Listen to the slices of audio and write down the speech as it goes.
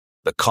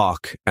The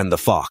Cock and the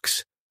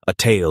Fox, a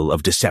tale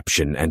of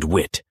deception and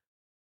wit.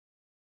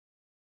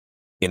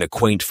 In a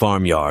quaint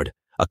farmyard,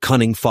 a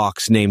cunning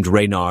fox named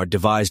Reynard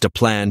devised a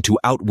plan to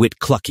outwit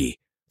Clucky,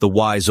 the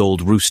wise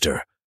old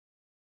rooster.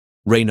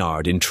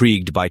 Reynard,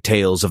 intrigued by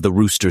tales of the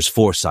rooster's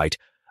foresight,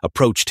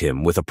 approached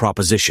him with a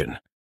proposition.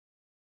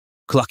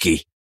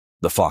 "Clucky,"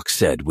 the fox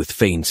said with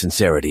feigned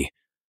sincerity,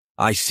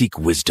 "I seek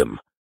wisdom.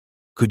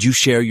 Could you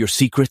share your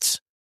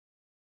secrets?"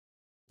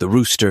 The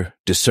rooster,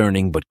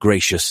 discerning but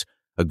gracious,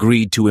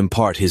 agreed to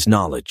impart his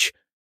knowledge.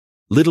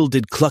 Little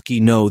did Clucky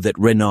know that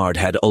Reynard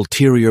had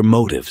ulterior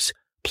motives,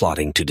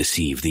 plotting to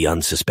deceive the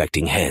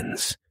unsuspecting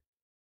hens.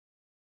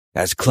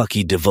 As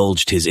Clucky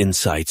divulged his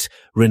insights,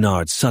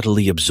 Reynard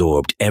subtly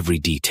absorbed every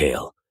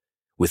detail.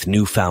 With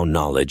newfound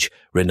knowledge,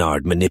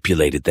 Reynard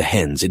manipulated the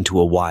hens into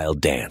a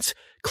wild dance,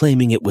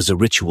 claiming it was a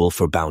ritual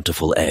for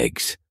bountiful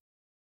eggs.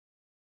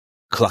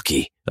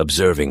 Clucky,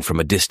 observing from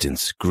a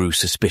distance, grew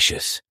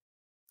suspicious.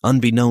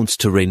 Unbeknownst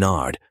to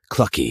Reynard,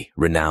 Clucky,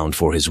 renowned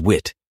for his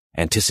wit,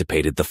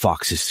 anticipated the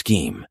fox's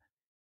scheme.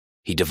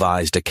 He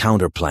devised a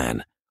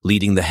counterplan,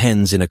 leading the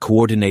hens in a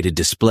coordinated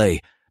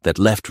display that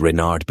left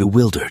Reynard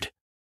bewildered.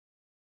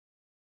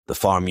 The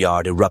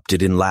farmyard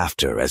erupted in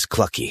laughter as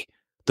Clucky,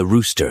 the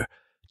rooster,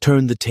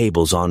 turned the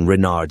tables on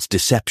Reynard's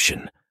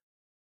deception.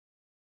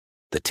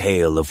 The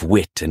tale of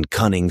wit and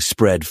cunning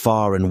spread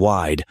far and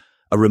wide,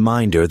 a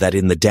reminder that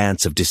in the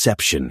dance of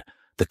deception,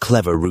 the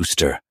clever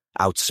rooster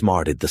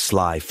outsmarted the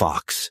sly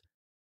fox.